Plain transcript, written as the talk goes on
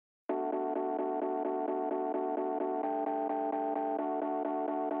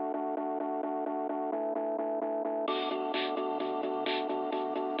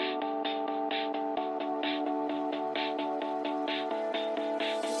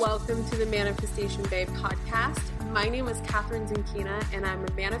Welcome to the Manifestation Babe podcast. My name is Catherine Zunkina, and I'm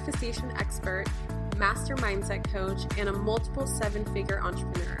a manifestation expert, master mindset coach, and a multiple seven-figure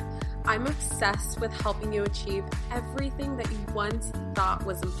entrepreneur. I'm obsessed with helping you achieve everything that you once thought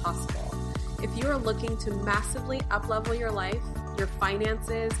was impossible. If you are looking to massively uplevel your life, your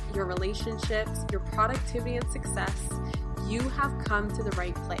finances, your relationships, your productivity and success, you have come to the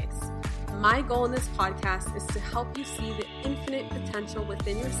right place. My goal in this podcast is to help you see the infinite potential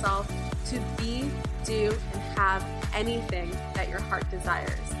within yourself to be, do, and have anything that your heart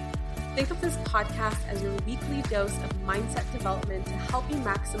desires. Think of this podcast as your weekly dose of mindset development to help you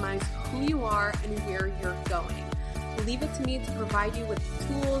maximize who you are and where you're going. Leave it to me to provide you with the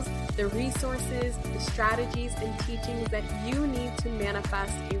tools, the resources, the strategies, and teachings that you need to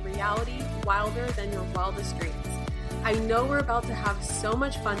manifest a reality wilder than your wildest dreams. I know we're about to have so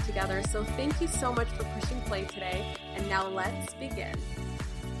much fun together, so thank you so much for pushing play today, and now let's begin.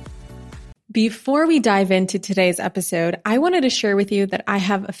 Before we dive into today's episode, I wanted to share with you that I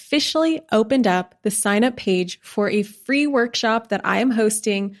have officially opened up the sign-up page for a free workshop that I am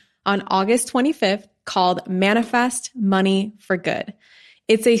hosting on August 25th called Manifest Money for Good.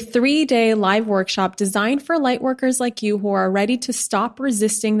 It's a 3-day live workshop designed for lightworkers like you who are ready to stop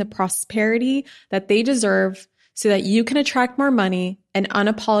resisting the prosperity that they deserve so that you can attract more money and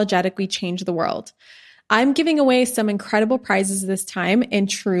unapologetically change the world. I'm giving away some incredible prizes this time in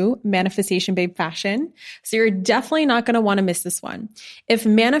true Manifestation Babe fashion, so you're definitely not going to want to miss this one. If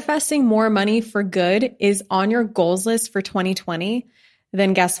manifesting more money for good is on your goals list for 2020,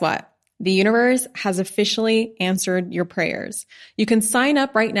 then guess what? The universe has officially answered your prayers. You can sign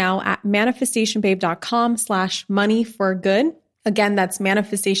up right now at manifestationbabe.com/money for good. Again, that's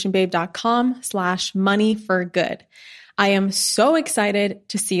manifestationbabe.com/money for good. I am so excited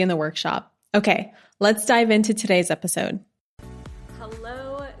to see you in the workshop. Okay, let's dive into today's episode.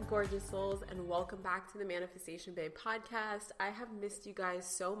 Hello, gorgeous souls, and welcome back to the Manifestation Babe podcast. I have missed you guys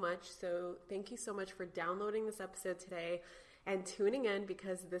so much, so thank you so much for downloading this episode today and tuning in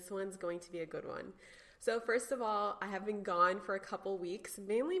because this one's going to be a good one. So first of all, I have been gone for a couple weeks,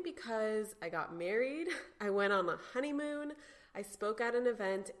 mainly because I got married, I went on a honeymoon, I spoke at an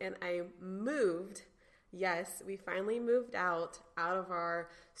event, and I moved. Yes, we finally moved out of our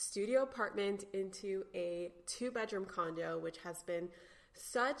studio apartment into a 2-bedroom condo, which has been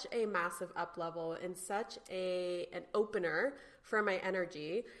such a massive up level and such an opener for my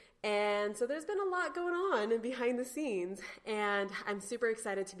energy. And so there's been a lot going on behind the scenes, and I'm super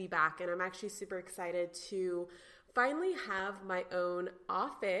excited to be back. And I'm actually super excited to finally have my own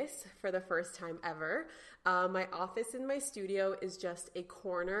office for the first time ever. My office in my studio is just a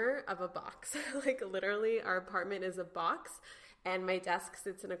corner of a box. Like literally our apartment is a box and my desk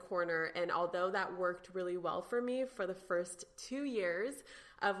sits in a corner. And although that worked really well for me for the first 2 years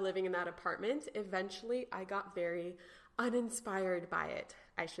of living in that apartment, eventually I got very uninspired by it,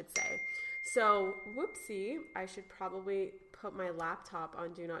 I should say. So whoopsie, I should probably put my laptop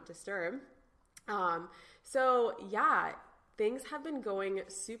on Do Not Disturb. So yeah, things have been going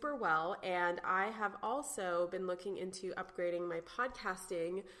super well, and I have also been looking into upgrading my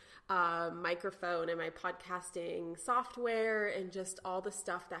podcasting microphone and my podcasting software and just all the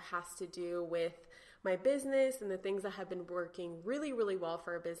stuff that has to do with my business and the things that have been working really, really well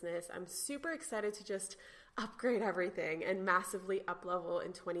for our business. I'm super excited to just upgrade everything and massively up-level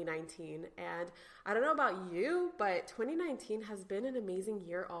in 2019. And I don't know about you, but 2019 has been an amazing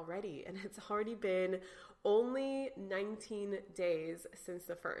year already. And it's already been only 19 days since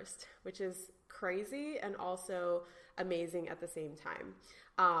the first, which is crazy and also amazing at the same time.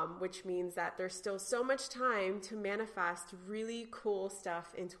 Which means that there's still so much time to manifest really cool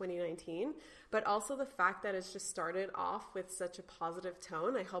stuff in 2019, but also the fact that it's just started off with such a positive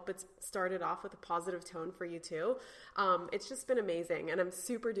tone. I hope it's started off with a positive tone for you too. It's just been amazing, and I'm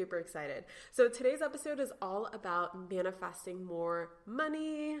super duper excited. So today's episode is all about manifesting more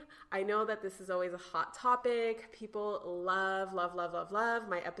money. I know that this is always a hot topic. People love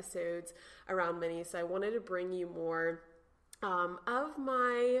my episodes around money, so I wanted to bring you more of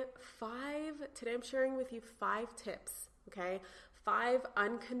my 5, today I'm sharing with you 5 tips, okay? 5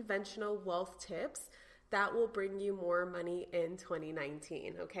 unconventional wealth tips that will bring you more money in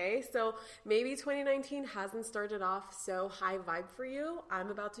 2019, okay? So maybe 2019 hasn't started off so high vibe for you. I'm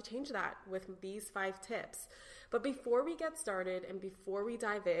about to change that with these 5 tips. But before we get started and before we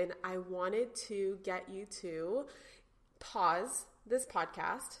dive in, I wanted to get you to pause this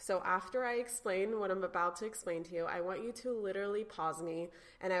podcast. So after I explain what I'm about to explain to you, I want you to literally pause me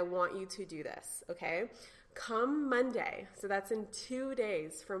and I want you to do this, okay? come Monday, so that's in 2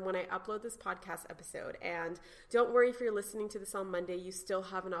 days from when I upload this podcast episode, and don't worry if you're listening to this on Monday, you still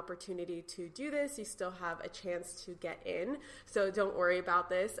have an opportunity to do this, you still have a chance to get in, so don't worry about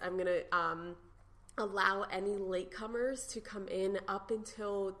this. I'm going to allow any latecomers to come in up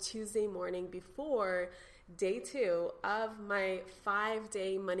until Tuesday morning before day 2 of my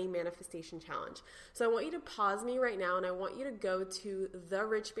 5-day money manifestation challenge. So I want you to pause me right now and I want you to go to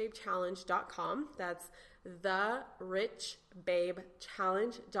therichbabechallenge.com. That's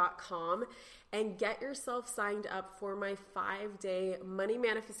therichbabechallenge.com and get yourself signed up for my 5-day money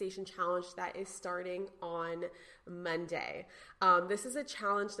manifestation challenge that is starting on Monday. This is a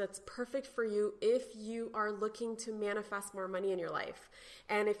challenge that's perfect for you if you are looking to manifest more money in your life.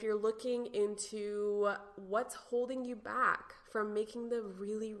 And if you're looking into what's holding you back from making the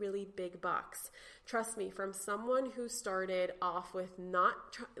really, really big bucks. Trust me, from someone who started off with I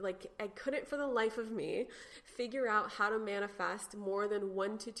couldn't for the life of me figure out how to manifest more than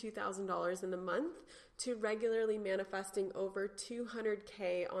 $1,000 to $2,000 in a month to regularly manifesting over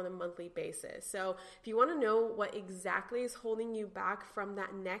 $200K on a monthly basis. So if you want to know what exactly is holding you back from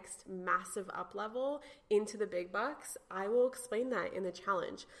that next massive up level into the big bucks, I will explain that in the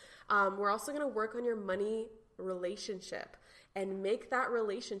challenge. We're also going to work on your money relationship and make that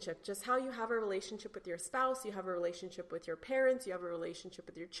relationship just how you have a relationship with your spouse, you have a relationship with your parents, you have a relationship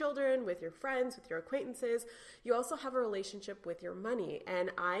with your children, with your friends, with your acquaintances. You also have a relationship with your money.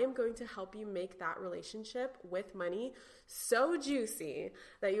 And I am going to help you make that relationship with money so juicy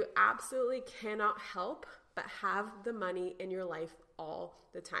that you absolutely cannot help but have the money in your life all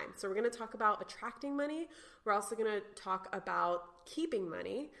the time. So we're going to talk about attracting money. We're also going to talk about keeping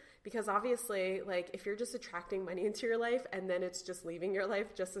money. Because obviously, if you're just attracting money into your life and then it's just leaving your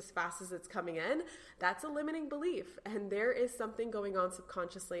life just as fast as it's coming in, that's a limiting belief. And there is something going on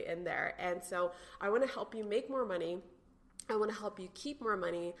subconsciously in there. And so I want to help you make more money. I want to help you keep more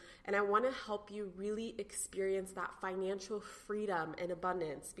money, and I want to help you really experience that financial freedom and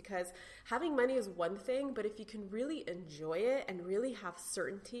abundance, because having money is one thing, but if you can really enjoy it and really have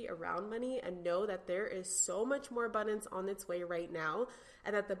certainty around money and know that there is so much more abundance on its way right now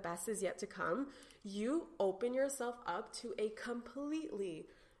and that the best is yet to come, you open yourself up to a completely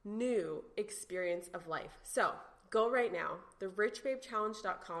new experience of life. So go right now,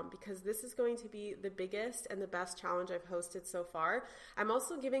 therichbabechallenge.com, because this is going to be the biggest and the best challenge I've hosted so far. I'm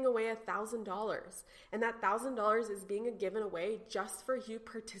also giving away $1,000, and that $1,000 is being given away just for you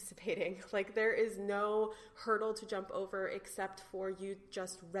participating. There is no hurdle to jump over except for you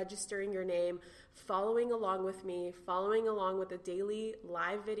just registering your name, following along with me, following along with the daily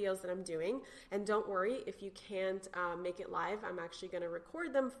live videos that I'm doing. And don't worry, if you can't make it live, I'm actually going to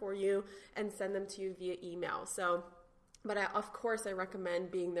record them for you and send them to you via email. But of course, I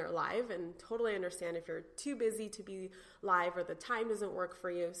recommend being there live, and totally understand if you're too busy to be live or the time doesn't work for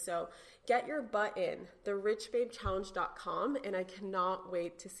you. So get your butt in, therichbabechallenge.com, and I cannot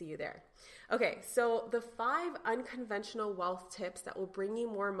wait to see you there. Okay, so the 5 unconventional wealth tips that will bring you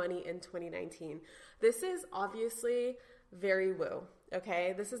more money in 2019. This is obviously very woo.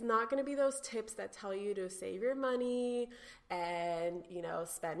 Okay, this is not going to be those tips that tell you to save your money and,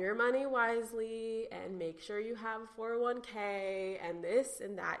 spend your money wisely and make sure you have a 401k and this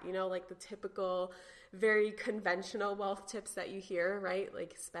and that, the typical, very conventional wealth tips that you hear, right?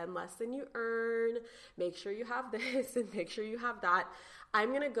 Spend less than you earn, make sure you have this and make sure you have that. I'm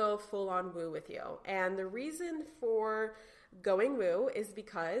going to go full on woo with you. And the reason for going woo is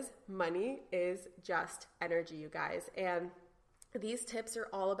because money is just energy, you guys. And these tips are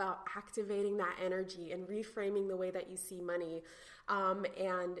all about activating that energy and reframing the way that you see money,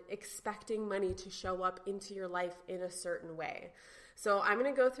 and expecting money to show up into your life in a certain way. So I'm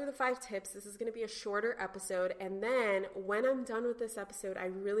going to go through the 5 tips. This is going to be a shorter episode. And then when I'm done with this episode, I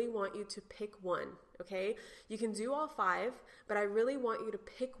really want you to pick one, okay? You can do all 5, but I really want you to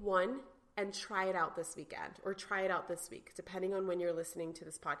pick one and try it out this weekend or try it out this week, depending on when you're listening to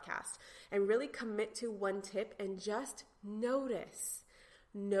this podcast, and really commit to one tip and just notice.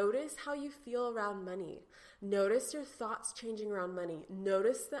 Notice how you feel around money. Notice your thoughts changing around money.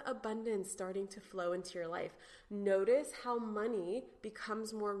 Notice the abundance starting to flow into your life. Notice how money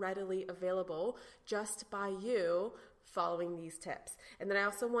becomes more readily available just by you following these tips. And then I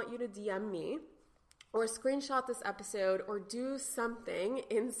also want you to DM me or screenshot this episode or do something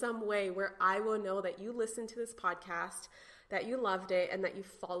in some way where I will know that you listened to this podcast, that you loved it, and that you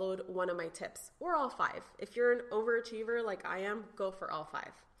followed one of my tips, or all 5. If you're an overachiever like I am, go for all 5.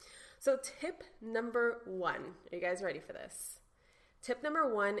 So tip number 1, are you guys ready for this? Tip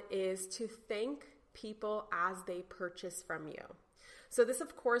number 1 is to thank people as they purchase from you. So this,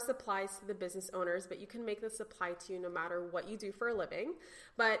 of course, applies to the business owners, but you can make this apply to you no matter what you do for a living.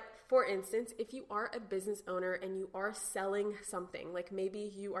 But for instance, if you are a business owner and you are selling something, like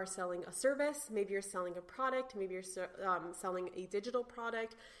maybe you are selling a service, maybe you're selling a product, maybe you're selling a digital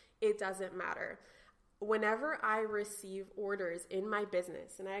product, it doesn't matter. Whenever I receive orders in my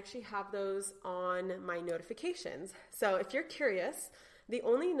business, and I actually have those on my notifications. So if you're curious, the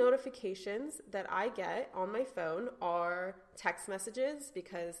only notifications that I get on my phone are text messages,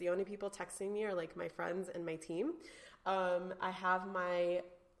 because the only people texting me are like my friends and my team. I have my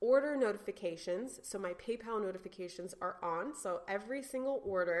order notifications, so my PayPal notifications are on. So every single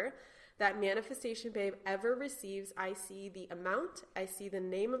order that Manifestation Babe ever receives, I see the amount, I see the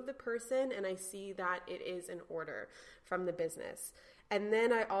name of the person, and I see that it is an order from the business. And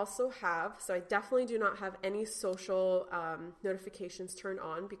then I also have, so I definitely do not have any social notifications turned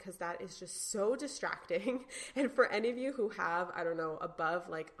on, because that is just so distracting. And for any of you who have, I don't know, above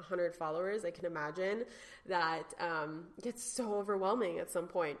like 100 followers, I can imagine that gets so overwhelming at some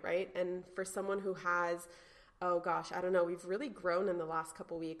point, right? And for someone who has, oh gosh, I don't know, we've really grown in the last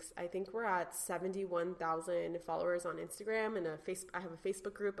couple weeks. I think we're at 71,000 followers on Instagram, and I have a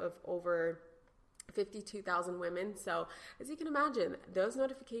Facebook group of over 52,000 women. So as you can imagine, those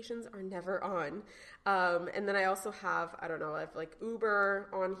notifications are never on. And then I also have, I have like Uber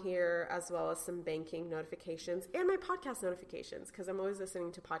on here, as well as some banking notifications and my podcast notifications, because I'm always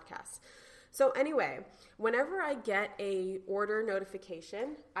listening to podcasts. So anyway, whenever I get a order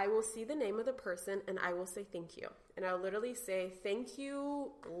notification, I will see the name of the person and I will say thank you. And I'll literally say, thank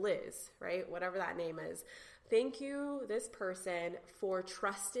you, Liz, right? Whatever that name is. Thank you, this person, for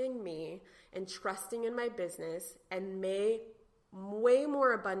trusting me and trusting in my business, and may way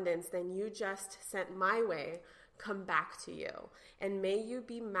more abundance than you just sent my way come back to you. And may you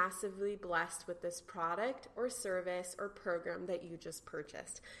be massively blessed with this product or service or program that you just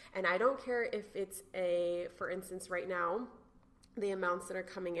purchased. And I don't care if it's for instance, right now, the amounts that are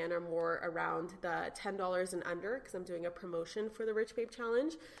coming in are more around the $10 and under, because I'm doing a promotion for the Rich Babe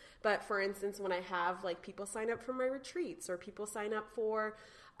Challenge. But for instance, when I have like people sign up for my retreats, or people sign up for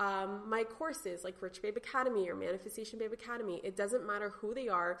my courses like Rich Babe Academy or Manifestation Babe Academy, it doesn't matter who they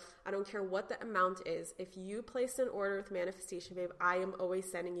are. I don't care what the amount is. If you place an order with Manifestation Babe, I am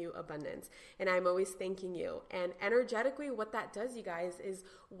always sending you abundance, and I'm always thanking you. And energetically, what that does, you guys, is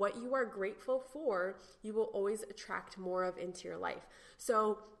what you are grateful for, you will always attract more of into your life.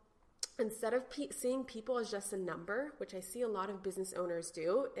 So instead of seeing people as just a number, which I see a lot of business owners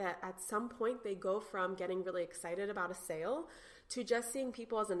do, at some point they go from getting really excited about a sale to just seeing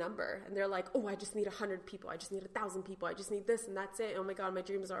people as a number. And they're like, oh, I just need 100 people. I just need 1,000 people. I just need this, and that's it. Oh my God, my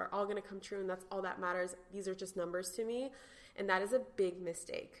dreams are all going to come true, and that's all that matters. These are just numbers to me. And that is a big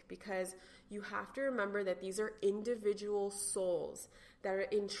mistake, because you have to remember that these are individual souls that are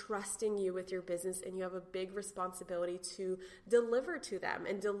entrusting you with your business, and you have a big responsibility to deliver to them,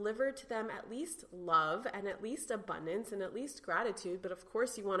 and deliver to them at least love, and at least abundance, and at least gratitude. But of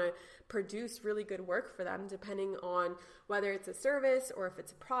course, you want to produce really good work for them, depending on whether it's a service or if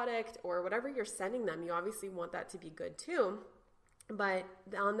it's a product or whatever you're sending them. You obviously want that to be good too. But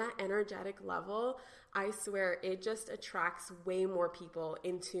on that energetic level, I swear it just attracts way more people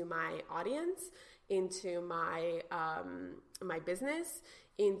into my audience, into my my business,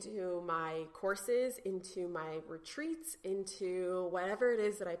 into my courses, into my retreats, into whatever it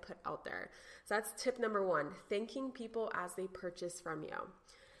is that I put out there. So that's tip number 1, thanking people as they purchase from you.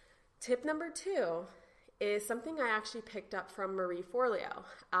 Tip number 2 is something I actually picked up from Marie Forleo.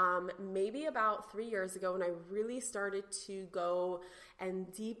 Maybe about 3 years ago, when I really started to go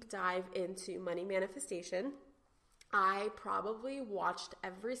and deep dive into money manifestation. I probably watched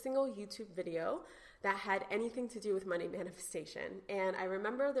every single YouTube video that had anything to do with money manifestation. And I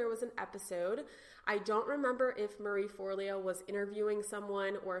remember there was an episode. I don't remember if Marie Forleo was interviewing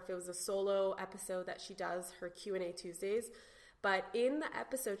someone or if it was a solo episode that she does, her Q&A Tuesdays. But in the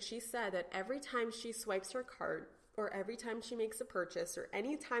episode, she said that every time she swipes her card, or every time she makes a purchase, or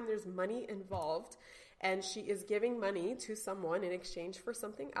any time there's money involved and she is giving money to someone in exchange for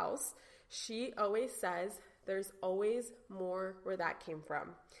something else, she always says, there's always more where that came from.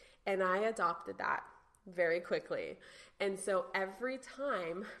 And I adopted that very quickly. And so every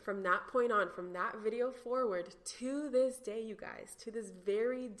time from that point on, from that video forward to this day, you guys, to this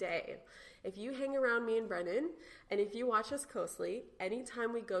very day, if you hang around me and Brennan, and if you watch us closely,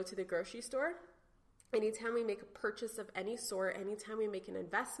 anytime we go to the grocery store, anytime we make a purchase of any sort, anytime we make an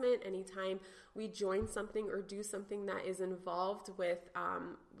investment, anytime we join something or do something that is involved with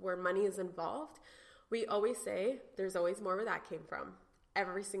where money is involved, we always say, there's always more where that came from,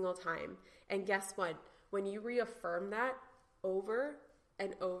 every single time. And guess what? When you reaffirm that, over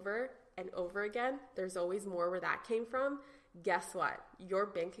and over and over again, there's always more where that came from. Guess what? Your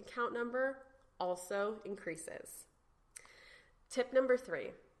bank account number also increases. Tip number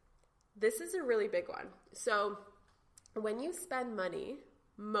 3. This is a really big one. So when you spend money,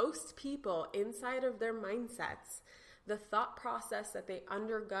 most people inside of their mindsets, the thought process that they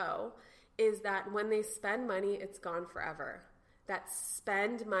undergo is that when they spend money, it's gone forever. That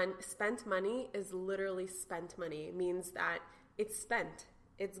spent money is literally spent money. It means that it's spent,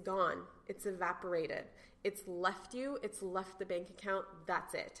 it's gone, it's evaporated, it's left you, it's left the bank account,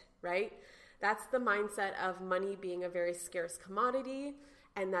 that's it, right? That's the mindset of money being a very scarce commodity,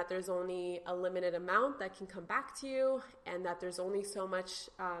 and that there's only a limited amount that can come back to you, and that there's only so much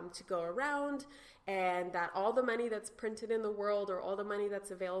to go around, and that all the money that's printed in the world or all the money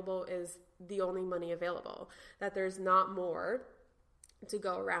that's available is the only money available, that there's not more to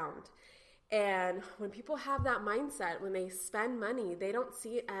go around. And when people have that mindset, when they spend money, they don't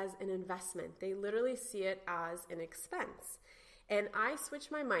see it as an investment. They literally see it as an expense. And I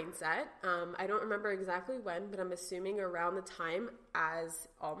switched my mindset. I don't remember exactly when, but I'm assuming around the time as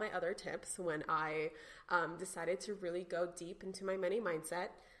all my other tips, when I decided to really go deep into my money mindset,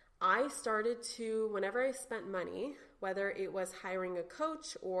 I started to, whenever I spent money, whether it was hiring a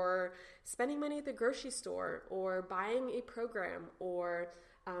coach or spending money at the grocery store or buying a program or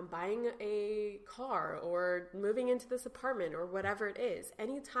buying a car or moving into this apartment or whatever it is,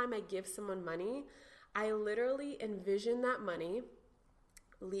 anytime I give someone money, I literally envision that money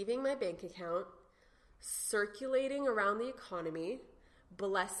leaving my bank account, circulating around the economy,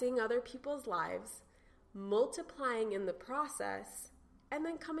 blessing other people's lives, multiplying in the process, and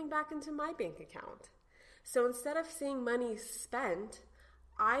then coming back into my bank account. So instead of seeing money spent,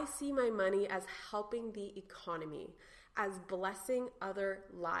 I see my money as helping the economy, as blessing other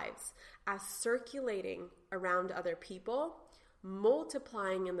lives, as circulating around other people,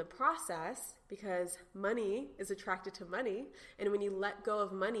 multiplying in the process, because money is attracted to money. And when you let go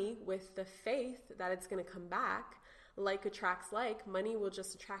of money with the faith that it's going to come back, like attracts like, money will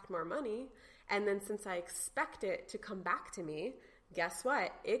just attract more money. And then since I expect it to come back to me, guess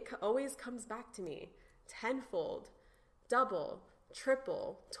what? It always comes back to me tenfold, double,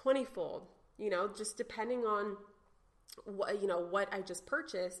 triple, 20-fold, just depending on what I just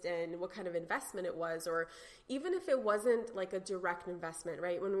purchased and what kind of investment it was, or even if it wasn't like a direct investment,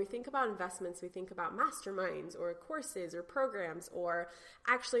 right? When we think about investments, we think about masterminds or courses or programs or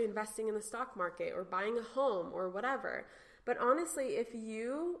actually investing in the stock market or buying a home or whatever. But honestly, if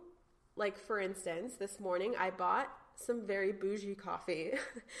you, like for instance, this morning I bought some very bougie coffee.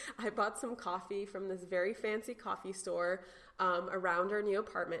 I bought some coffee from this very fancy coffee store around our new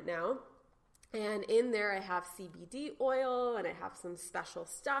apartment now. And in there I have CBD oil and I have some special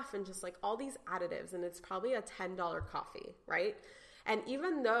stuff and just like all these additives, and it's probably a $10 coffee, right? And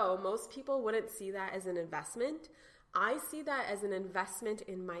even though most people wouldn't see that as an investment, I see that as an investment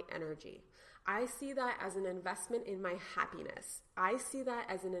in my energy. I see that as an investment in my happiness. I see that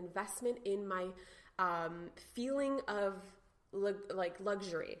as an investment in my feeling of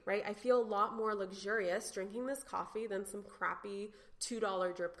luxury, right? I feel a lot more luxurious drinking this coffee than some crappy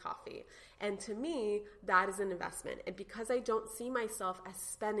 $2 drip coffee. And to me, that is an investment. And because I don't see myself as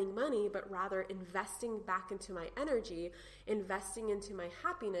spending money, but rather investing back into my energy, investing into my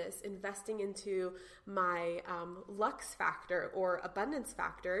happiness, investing into my lux factor or abundance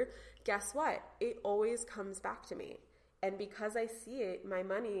factor, guess what? It always comes back to me. And because I see it, my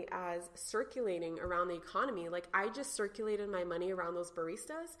money as circulating around the economy, like I just circulated my money around those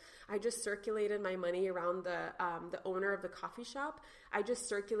baristas. I just circulated my money around the owner of the coffee shop. I just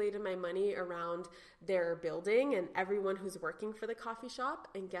circulated my money around their building and everyone who's working for the coffee shop.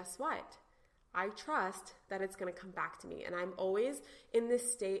 And guess what? I trust that it's going to come back to me. And I'm always in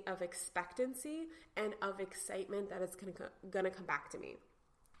this state of expectancy and of excitement that it's going to come back to me.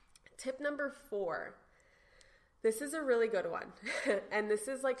 Tip number 4. This is a really good one. And this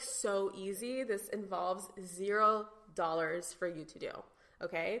is like so easy. This involves $0 for you to do.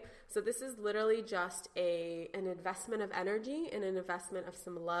 Okay. So this is literally just an investment of energy and an investment of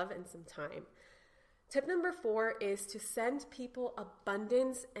some love and some time. Tip number 4 is to send people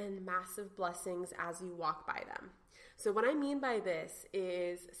abundance and massive blessings as you walk by them. So what I mean by this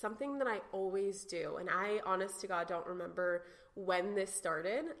is something that I always do, and I, honest to God, don't remember when this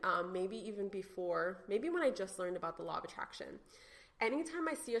started, maybe even before, maybe when I just learned about the law of attraction. Anytime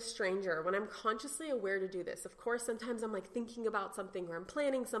I see a stranger, when I'm consciously aware to do this, of course, sometimes I'm like thinking about something or I'm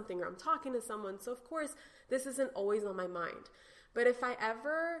planning something or I'm talking to someone. So of course, this isn't always on my mind. But if I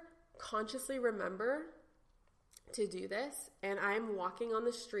ever consciously remember to do this and I'm walking on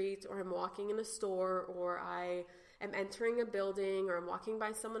the street or I'm walking in a store or I am entering a building, or I'm walking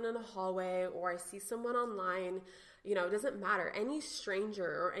by someone in a hallway, or I see someone online, it doesn't matter. Any stranger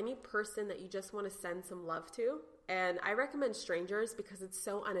or any person that you just want to send some love to. And I recommend strangers because it's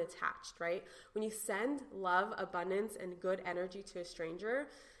so unattached, right? When you send love, abundance, and good energy to a stranger,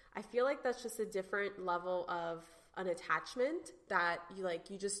 I feel like that's just a different level of an attachment that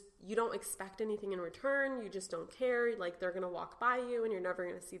you don't expect anything in return. You just don't care. Like, they're going to walk by you and you're never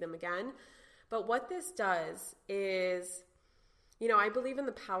going to see them again. But what this does is, I believe in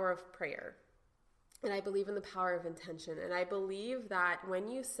the power of prayer, and I believe in the power of intention. And I believe that when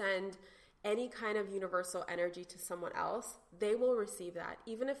you send any kind of universal energy to someone else, they will receive that,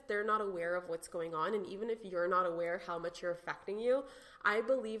 even if they're not aware of what's going on, and even if you're not aware how much you're affecting you. I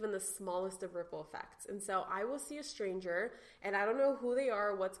believe in the smallest of ripple effects. And so I will see a stranger, and I don't know who they are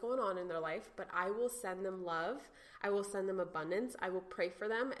or what's going on in their life, but I will send them love. I will send them abundance. I will pray for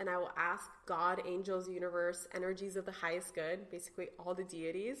them, and I will ask God, angels, universe, energies of the highest good, basically all the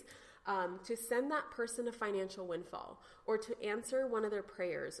deities, to send that person a financial windfall, or to answer one of their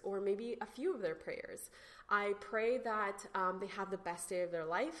prayers, or maybe a few of their prayers. I pray that they have the best day of their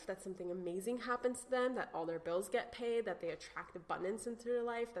life, that something amazing happens to them, that all their bills get paid, that they attract abundance into their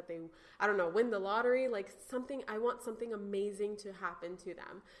life, that they, win the lottery, I want something amazing to happen to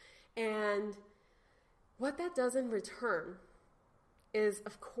them. And what that does in return is,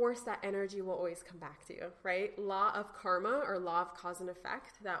 of course, that energy will always come back to you, right? Law of karma, or law of cause and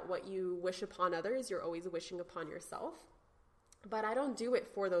effect, that what you wish upon others, you're always wishing upon yourself. But I don't do it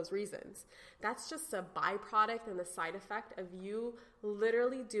for those reasons. That's just a byproduct and a side effect of you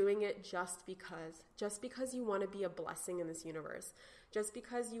literally doing it just because you want to be a blessing in this universe, just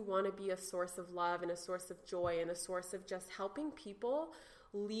because you want to be a source of love and a source of joy and a source of just helping people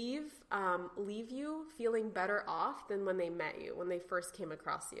leave you feeling better off than when they met you, when they first came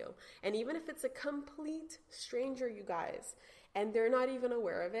across you. And even if it's a complete stranger, you guys, and they're not even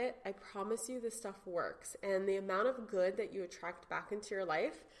aware of it, I promise you this stuff works. And the amount of good that you attract back into your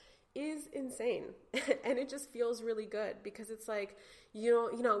life is insane. And it just feels really good, because it's like, we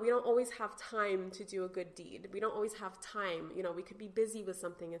don't always have time to do a good deed. We don't always have time. We could be busy with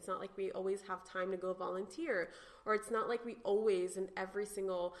something. It's not like we always have time to go volunteer, or it's not like we always, in every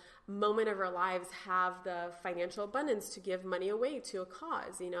single moment of our lives, have the financial abundance to give money away to a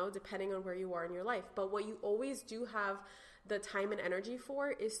cause, depending on where you are in your life. But what you always do have the time and energy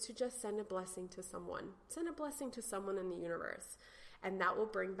for is to just send a blessing to someone. Send a blessing to someone in the universe. And that will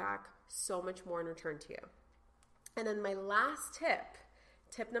bring back so much more in return to you. And then my last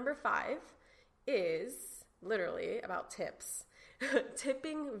tip number 5, is literally about tips.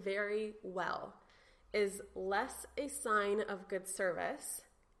 Tipping very well is less a sign of good service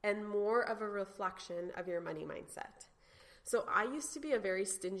and more of a reflection of your money mindset. So I used to be a very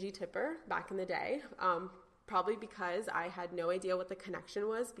stingy tipper back in the day. Probably because I had no idea what the connection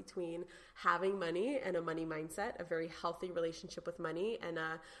was between having money and a money mindset, a very healthy relationship with money, and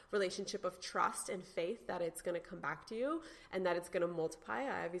a relationship of trust and faith that it's going to come back to you and that it's going to multiply.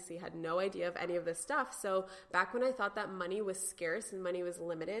 I obviously had no idea of any of this stuff. So back when I thought that money was scarce and money was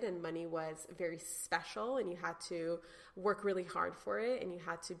limited and money was very special and you had to work really hard for it and you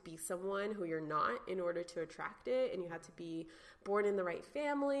had to be someone who you're not in order to attract it, and you had to be born in the right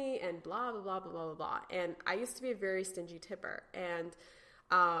family and blah, blah, blah, blah, blah, blah. And I used to be a very stingy tipper. And,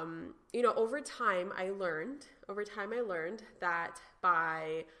 over time I learned that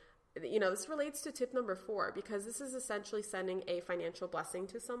by, this relates to tip number 4, because this is essentially sending a financial blessing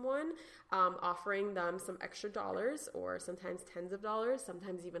to someone, offering them some extra dollars, or sometimes tens of dollars,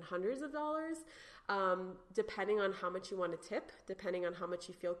 sometimes even hundreds of dollars, depending on how much you want to tip, depending on how much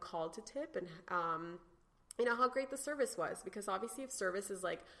you feel called to tip, and, how great the service was. Because obviously if service is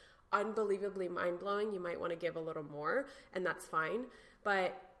like unbelievably mind-blowing, you might want to give a little more, and that's fine.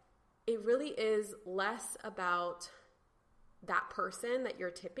 But it really is less about that person that you're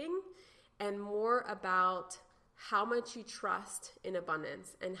tipping and more about how much you trust in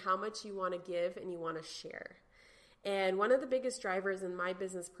abundance and how much you want to give and you want to share. And one of the biggest drivers in my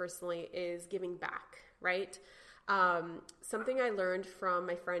business personally is giving back, right? Something I learned from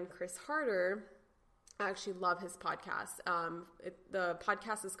my friend Chris Harder. I actually love his podcast. The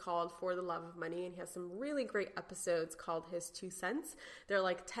podcast is called For the Love of Money, and he has some really great episodes called his 2 cents. They're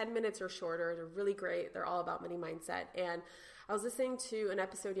like 10 minutes or shorter. They're really great. They're all about money mindset. And I was listening to an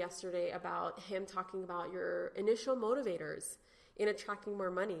episode yesterday about him talking about your initial motivators in attracting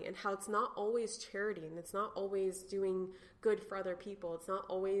more money, and how it's not always charity, and it's not always doing good for other people. It's not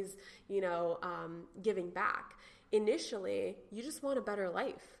always, giving back. Initially, you just want a better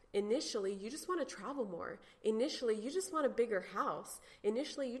life. Initially, you just want to travel more. Initially, you just want a bigger house.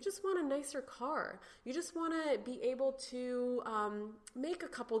 Initially, you just want a nicer car. You just want to be able to make a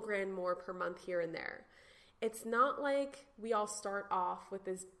couple grand more per month here and there. It's not like we all start off with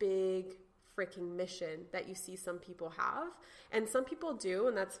this big freaking mission that you see some people have. And some people do,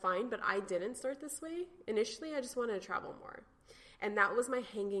 and that's fine, but I didn't start this way. Initially, I just wanted to travel more. And that was my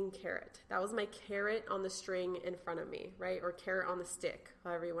hanging carrot. That was my carrot on the string in front of me, right? Or carrot on the stick,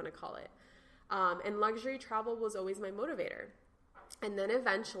 however you want to call it. And luxury travel was always my motivator. And then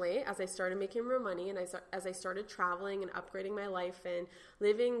eventually, as I started making more money and as I started traveling and upgrading my life and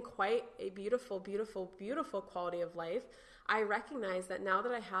living quite a beautiful, beautiful, beautiful quality of life, I recognized that now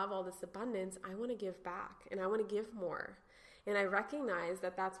that I have all this abundance, I want to give back and I want to give more. And I recognize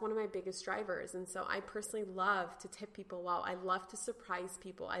that that's one of my biggest drivers. And so I personally love to tip people well. I love to surprise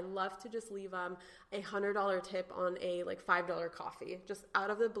people. I love to just leave them a $100 tip on a $5 coffee, just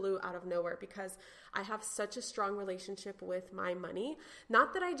out of the blue, out of nowhere, because I have such a strong relationship with my money.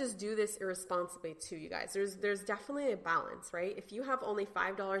 Not that I just do this irresponsibly too, you guys. There's definitely a balance, right? If you have only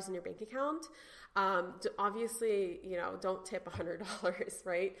 $5 in your bank account, obviously, don't tip $100,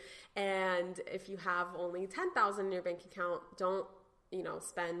 right? And if you have only 10,000 in your bank account, don't,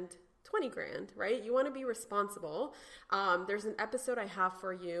 spend 20 grand, right? You want to be responsible. There's an episode I have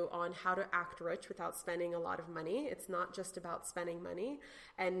for you on how to act rich without spending a lot of money. It's not just about spending money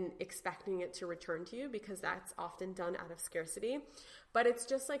and expecting it to return to you, because that's often done out of scarcity. But it's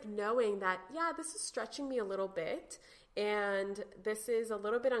just like knowing that, yeah, this is stretching me a little bit. And this is a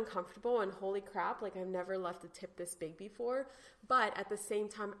little bit uncomfortable, and holy crap, I've never left a tip this big before. But at the same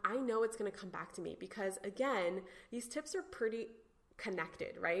time, I know it's going to come back to me, because again, these tips are pretty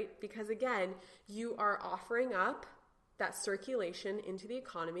connected, right? Because again, you are offering up that circulation into the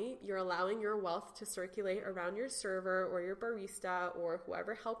economy. You're allowing your wealth to circulate around your server or your barista or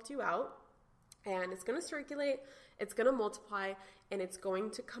whoever helped you out. And it's going to circulate, it's going to multiply, and it's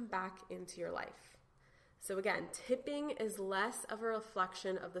going to come back into your life. So again, tipping is less of a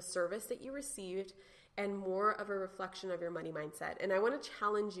reflection of the service that you received and more of a reflection of your money mindset. And I want to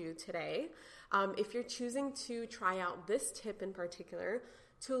challenge you today, if you're choosing to try out this tip in particular,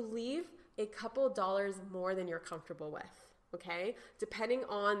 to leave a couple dollars more than you're comfortable with, okay? Depending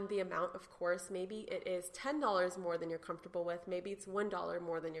on the amount, of course, maybe it is $10 more than you're comfortable with. Maybe it's $1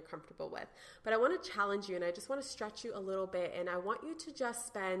 more than you're comfortable with. But I want to challenge you, and I just want to stretch you a little bit, and I want you to just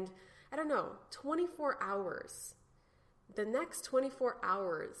spend 24 hours, the next 24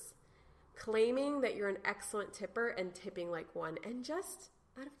 hours, claiming that you're an excellent tipper and tipping like one. And just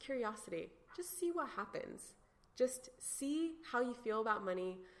out of curiosity, just see what happens. Just see how you feel about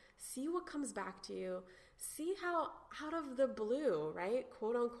money. See what comes back to you. See how out of the blue, right?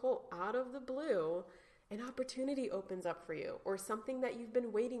 Quote unquote, out of the blue, an opportunity opens up for you, or something that you've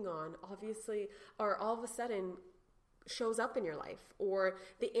been waiting on, obviously, or all of a sudden shows up in your life, or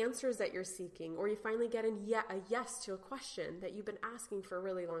the answers that you're seeking, or you finally get a yes to a question that you've been asking for a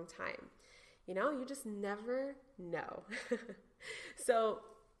really long time. You just never know. So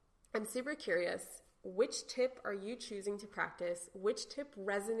I'm super curious, which tip are you choosing to practice? Which tip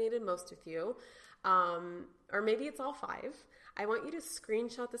resonated most with you? Or maybe it's all 5. I want you to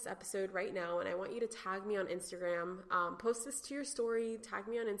screenshot this episode right now, and I want you to tag me on Instagram. Post this to your story, tag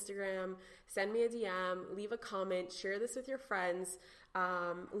me on Instagram, send me a DM, leave a comment, share this with your friends,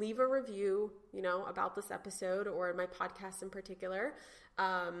 leave a review, about this episode or my podcast in particular,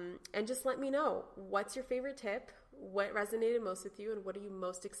 and just let me know, what's your favorite tip? What resonated most with you, and what are you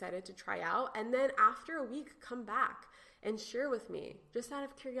most excited to try out? And then after a week, come back and share with me, just out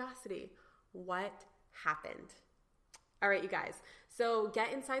of curiosity, what happened. All right, you guys. So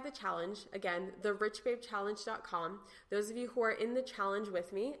get inside the challenge. Again, therichbabechallenge.com. Those of you who are in the challenge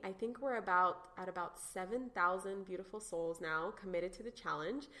with me, I think we're at about 7,000 beautiful souls now committed to the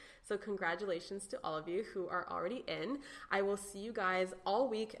challenge. So congratulations to all of you who are already in. I will see you guys all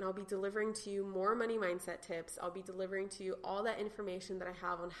week, and I'll be delivering to you more money mindset tips. I'll be delivering to you all that information that I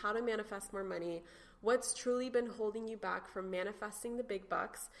have on how to manifest more money, what's truly been holding you back from manifesting the big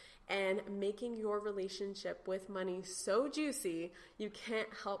bucks, and making your relationship with money so juicy you can't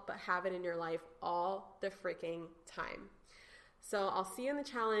help but have it in your life all the freaking time. So I'll see you in the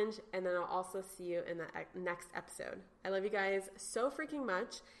challenge, and then I'll also see you in the next episode. I love you guys so freaking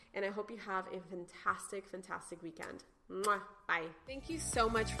much, and I hope you have a fantastic, fantastic weekend. Mwah. Bye. Thank you so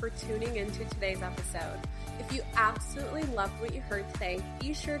much for tuning into today's episode. If you absolutely loved what you heard today,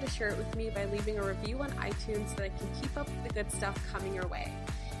 be sure to share it with me by leaving a review on iTunes so that I can keep up with the good stuff coming your way.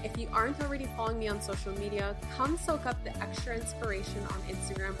 If you aren't already following me on social media, come soak up the extra inspiration on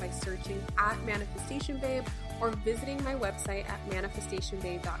Instagram by searching @ManifestationBabe or visiting my website at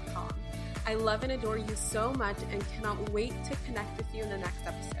manifestationbabe.com. I love and adore you so much and cannot wait to connect with you in the next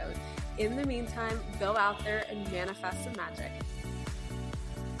episode. In the meantime, go out there and manifest some magic.